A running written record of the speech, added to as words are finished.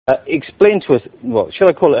Explain to us, well, shall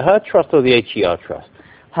I call it her trust or the HER trust?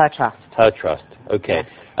 Her trust. Her trust, okay.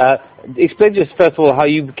 Explain to us, first of all, how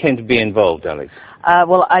you came to be involved, Alex.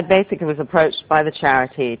 Well, I basically was approached by the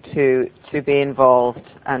charity to be involved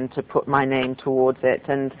and to put my name towards it.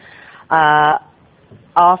 And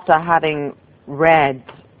after having read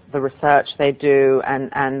the research they do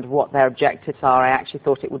and what their objectives are, I actually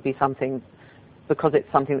thought it would be something, because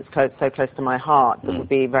it's something that's so close to my heart, that would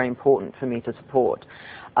be very important for me to support.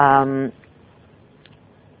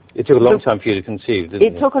 It took a long time for you to conceive, didn't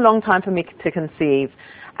it? It took a long time for me to conceive.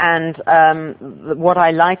 And what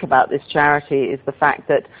I like about this charity is the fact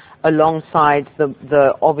that alongside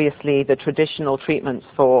obviously the traditional treatments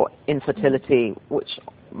for infertility, which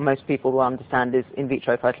most people will understand is in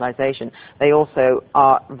vitro fertilization, they also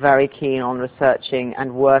are very keen on researching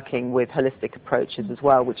and working with holistic approaches as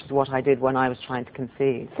well, which is what I did when I was trying to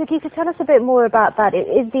conceive. So Gita, tell us a bit more about that.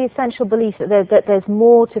 Is the essential belief that there's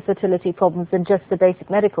more to fertility problems than just the basic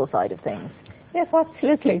medical side of things? Yes,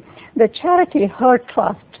 absolutely. The charity Her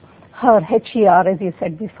Trust, her HER, as you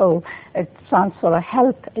said before, it stands for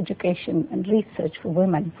Health, Education and Research for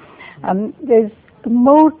Women. There's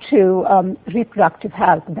more to reproductive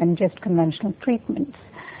health than just conventional treatments.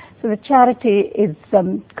 So the charity is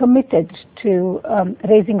committed to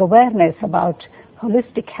raising awareness about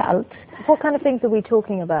holistic health. What kind of things are we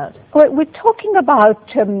talking about? We're talking about,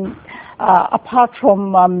 apart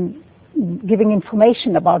from giving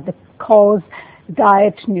information about the cause,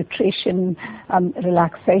 diet, nutrition,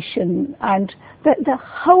 relaxation, and the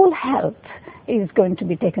whole health is going to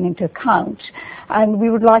be taken into account. And we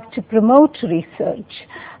would like to promote research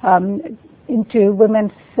into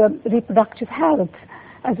women's reproductive health,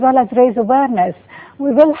 as well as raise awareness.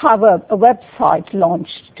 We will have a website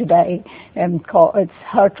launched today, it's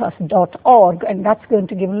hertrust.org, and that's going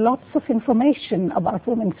to give lots of information about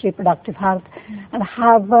women's reproductive health, and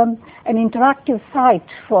have an interactive site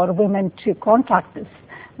for women to contact this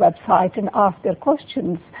website and ask their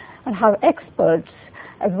questions, and have experts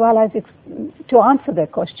as well as to answer their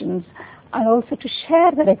questions, and also to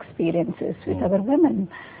share their experiences with other women.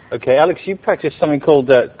 Okay, Alex, you practice something called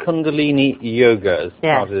Kundalini Yoga as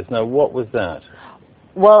part of this. Now, what was that?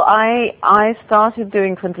 Well, I started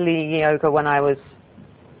doing Kundalini Yoga when I was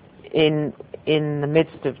in the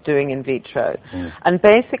midst of doing in vitro. And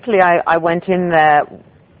basically I went in there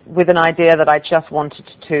with an idea that I just wanted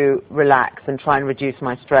to relax and try and reduce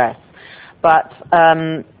my stress. But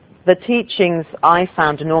the teachings I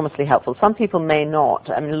found enormously helpful. Some people may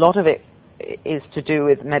not. I mean, a lot of it is to do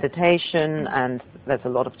with meditation, and there's a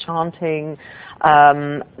lot of chanting.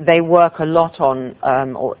 They work a lot on,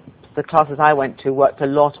 or the classes I went to worked a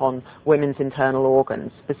lot on women's internal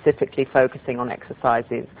organs, specifically focusing on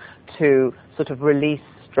exercises to sort of release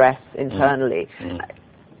stress internally.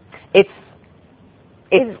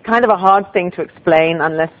 It's kind of a hard thing to explain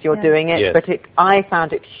unless you're doing it, but I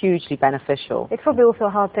found it hugely beneficial. It's probably also a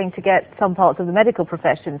hard thing to get some parts of the medical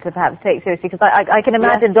profession to perhaps take seriously, because I can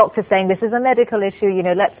imagine doctors saying this is a medical issue, you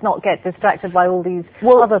know, let's not get distracted by all these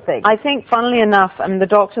other things. I think, funnily enough, the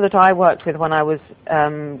doctor that I worked with when I was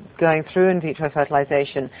going through in vitro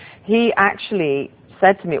fertilization, he actually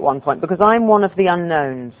said to me at one point, because I'm one of the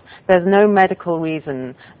unknowns, there's no medical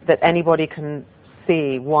reason that anybody can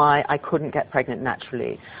see why I couldn't get pregnant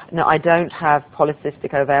naturally. No, I don't have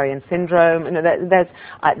polycystic ovarian syndrome. No,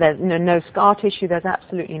 there's no scar tissue. There's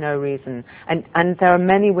absolutely no reason. And there are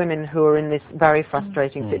many women who are in this very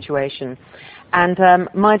frustrating situation. And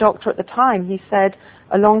my doctor at the time, he said,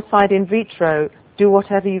 alongside in vitro, do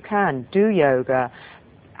whatever you can. Do yoga.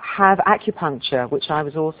 Have acupuncture, which I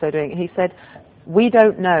was also doing. He said, we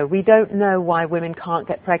don't know. We don't know why women can't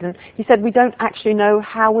get pregnant. He said we don't actually know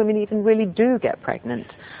how women even really do get pregnant.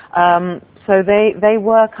 So they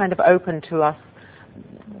were kind of open to us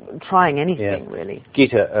trying anything, really.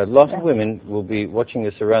 Gita, a lot of women will be watching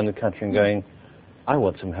this around the country and going, I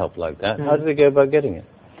want some help like that. How do they go about getting it?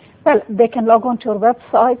 Well, they can log on to our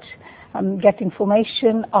website, get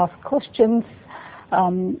information, ask questions,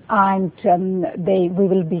 and we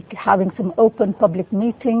will be having some open public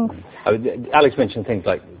meetings. Alex mentioned things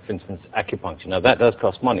like, for instance, acupuncture. Now, that does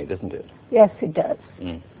cost money, doesn't it? Yes, it does.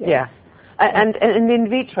 Yeah. And in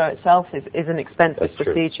vitro itself is an expensive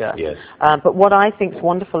procedure. Yes. But what I think is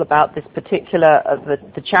wonderful about this particular,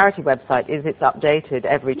 the charity website, is it's updated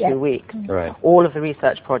every 2 weeks. Right. All of the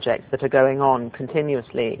research projects that are going on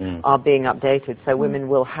continuously are being updated, so women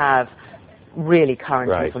will have really current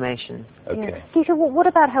Right. information. Okay. Yeah. Geeta, what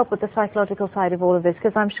about help with the psychological side of all of this?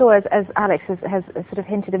 Because I'm sure, as Alex has sort of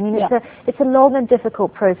hinted, I mean, it's a long and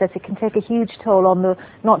difficult process. It can take a huge toll on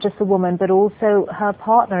not just the woman, but also her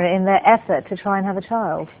partner in their effort to try and have a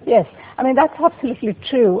child. Yes, I mean, that's absolutely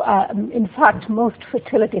true. In fact, most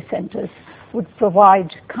fertility centers would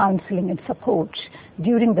provide counseling and support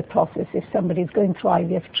during the process if somebody is going through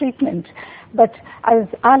IVF treatment. But as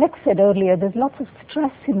Alex said earlier, there's lots of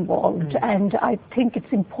stress involved, and I think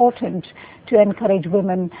it's important to encourage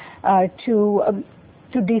women to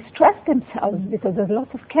de-stress themselves, because there's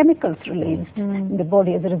lots of chemicals released in the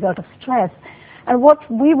body as a result of stress. And what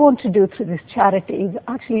we want to do through this charity is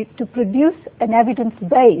actually to produce an evidence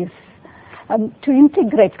base to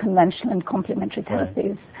integrate conventional and complementary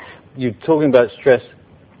therapies. You're talking about stress.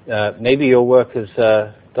 Maybe your work as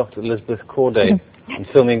Dr. Elizabeth Corday and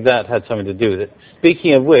filming that had something to do with it.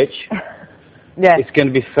 Speaking of which, it's going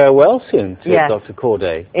to be farewell soon to Dr.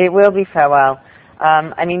 Corday. It will be farewell.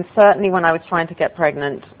 I mean, certainly when I was trying to get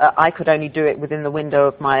pregnant, I could only do it within the window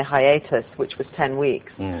of my hiatus, which was 10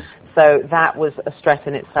 weeks. So that was a stress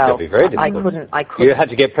in itself. That'd be very difficult. I couldn't. You had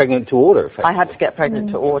to get pregnant to order. I had to get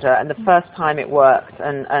pregnant to order, and the first time it worked,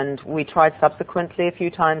 and we tried subsequently a few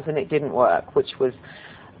times, and it didn't work, which was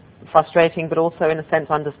frustrating, but also in a sense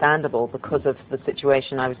understandable because of the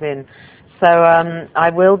situation I was in. So I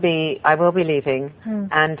will be leaving,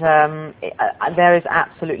 and there is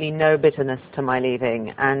absolutely no bitterness to my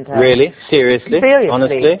leaving. And really, seriously,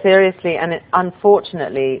 honestly, seriously, and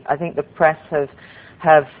unfortunately, I think the press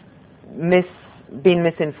have been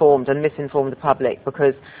misinformed and misinformed the public,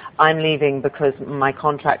 because I'm leaving because my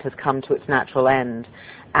contract has come to its natural end.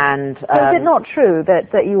 And so is it not true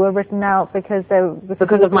that you were written out because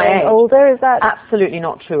of my age? Older? Is that absolutely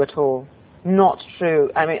not true at all? Not true.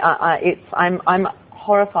 I mean, I'm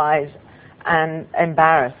horrified and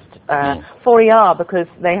embarrassed for ER, because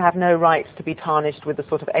they have no right to be tarnished with the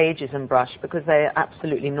sort of ageism brush, because they are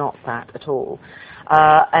absolutely not that at all.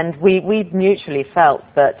 And we mutually felt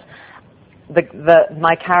that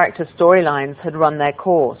my character storylines had run their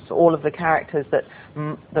course. All of the characters that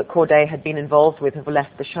Corday had been involved with have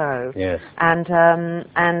left the show. Yes.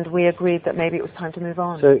 And we agreed that maybe it was time to move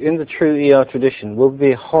on. So in the true ER tradition, will there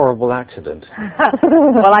be a horrible accident?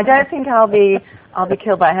 Well, I don't think I'll be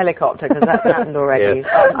killed by a helicopter, because that's happened already.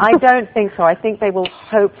 Yes. I don't think so. I think they will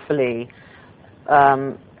hopefully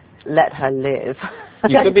let her live.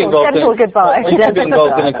 You could be involved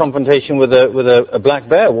in a confrontation with a black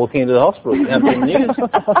bear walking into the hospital. You have the news.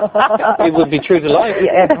 It would be true to life.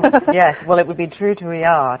 Yes, well, it would be true to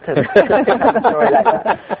ER to have a story like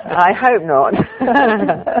that. I hope not.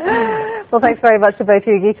 Well, thanks very much to both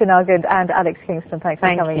you, Geeta Nargund and Alex Kingston. Thanks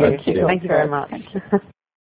for coming in. Thank you. Thank you very much.